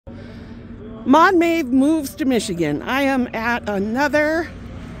Maid Moves to Michigan. I am at another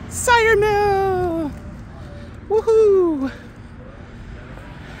cider mill. Woohoo!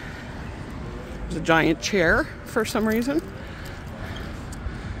 There's a giant chair for some reason.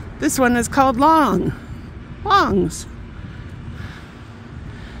 This one is called Longs.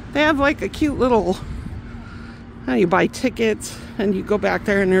 They have like a cute little, you buy tickets and you go back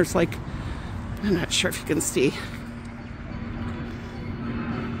there and there's like, I'm not sure if you can see,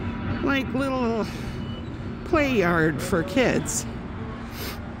 like little play yard for kids.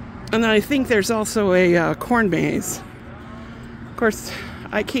 And then I think there's also a corn maze. Of course,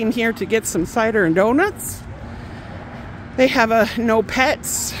 I came here to get some cider and donuts. They have a no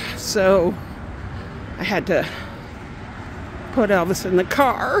pets, so I had to put Elvis in the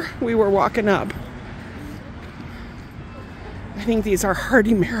car. We were walking up. I think these are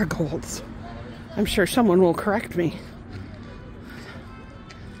hardy marigolds. I'm sure someone will correct me.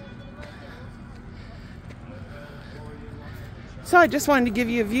 So I just wanted to give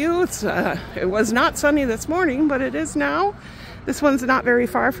you a view. It was not sunny this morning, but it is now. This one's not very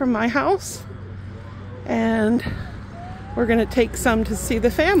far from my house. And we're gonna take some to see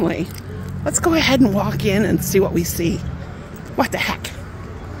the family. Let's go ahead and walk in and see what we see. What the heck?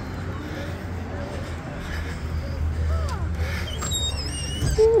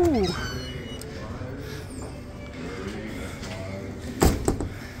 Ooh.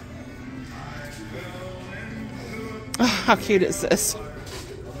 Oh, how cute is this?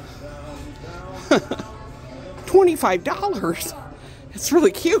 $25. It's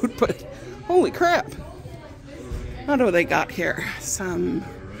really cute, but holy crap. What do they got here? Some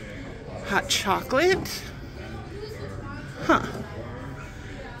hot chocolate. Huh.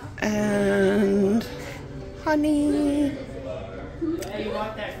 And honey.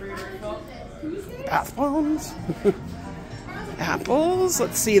 Bath bombs. Apples.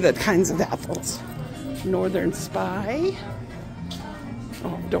 Let's see the kinds of apples. Northern Spy.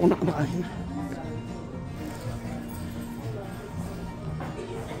 Oh, donut line.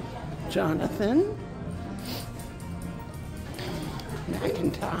 Jonathan.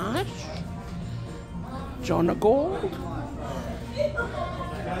 Macintosh. Jonah Gold.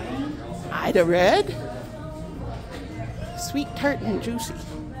 Ida Red. Sweet, tart, and juicy.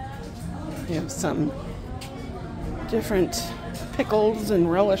 We have some different pickles and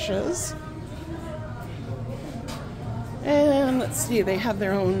relishes. And let's see, they have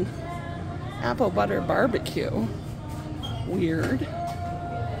their own apple butter barbecue. Weird.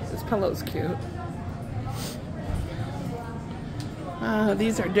 This pillow's cute.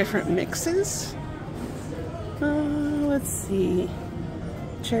 These are different mixes. Let's see.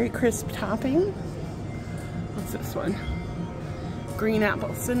 Cherry crisp topping. What's this one? Green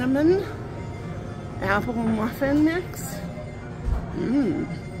apple cinnamon. Apple muffin mix.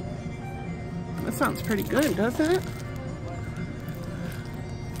 That sounds pretty good, doesn't it?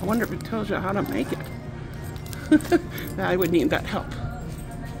 I wonder if it tells you how to make it. I would need that help.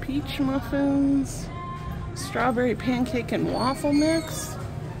 Peach muffins. Strawberry pancake and waffle mix.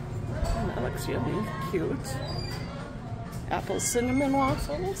 Oh, that looks yummy. Cute. Apple cinnamon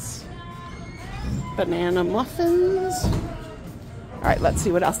waffles. Banana muffins. Alright, let's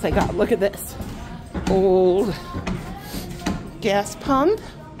see what else they got. Look at this. Old gas pump.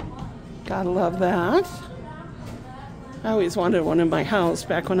 Gotta love that. I always wanted one in my house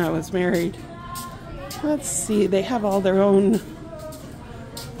back when I was married. Let's see, they have all their own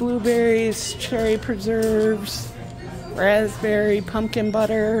blueberries, cherry preserves, raspberry, pumpkin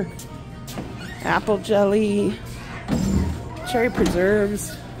butter, apple jelly, cherry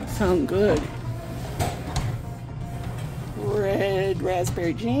preserves. Sound good. Red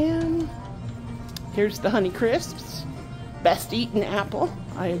raspberry jam. Here's the Honey Crisps. Best eaten apple.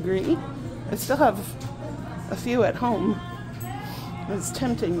 I agree. I still have a few at home. It's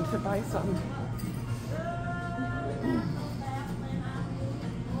tempting to buy some.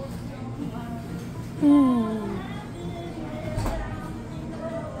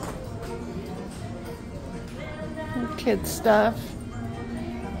 Kid stuff.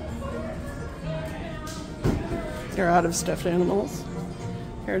 They're out of stuffed animals.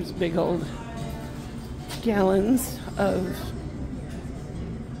 Here's big old gallons of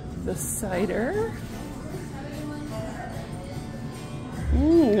the cider.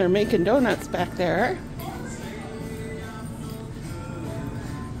 They're making donuts back there.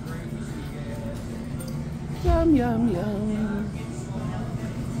 Yum, yum, yum.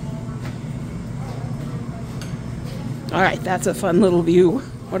 All right, that's a fun little view.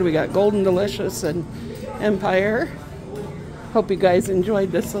 What do we got? Golden Delicious and Empire. Hope you guys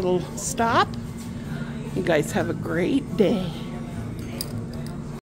enjoyed this little stop. You guys have a great day.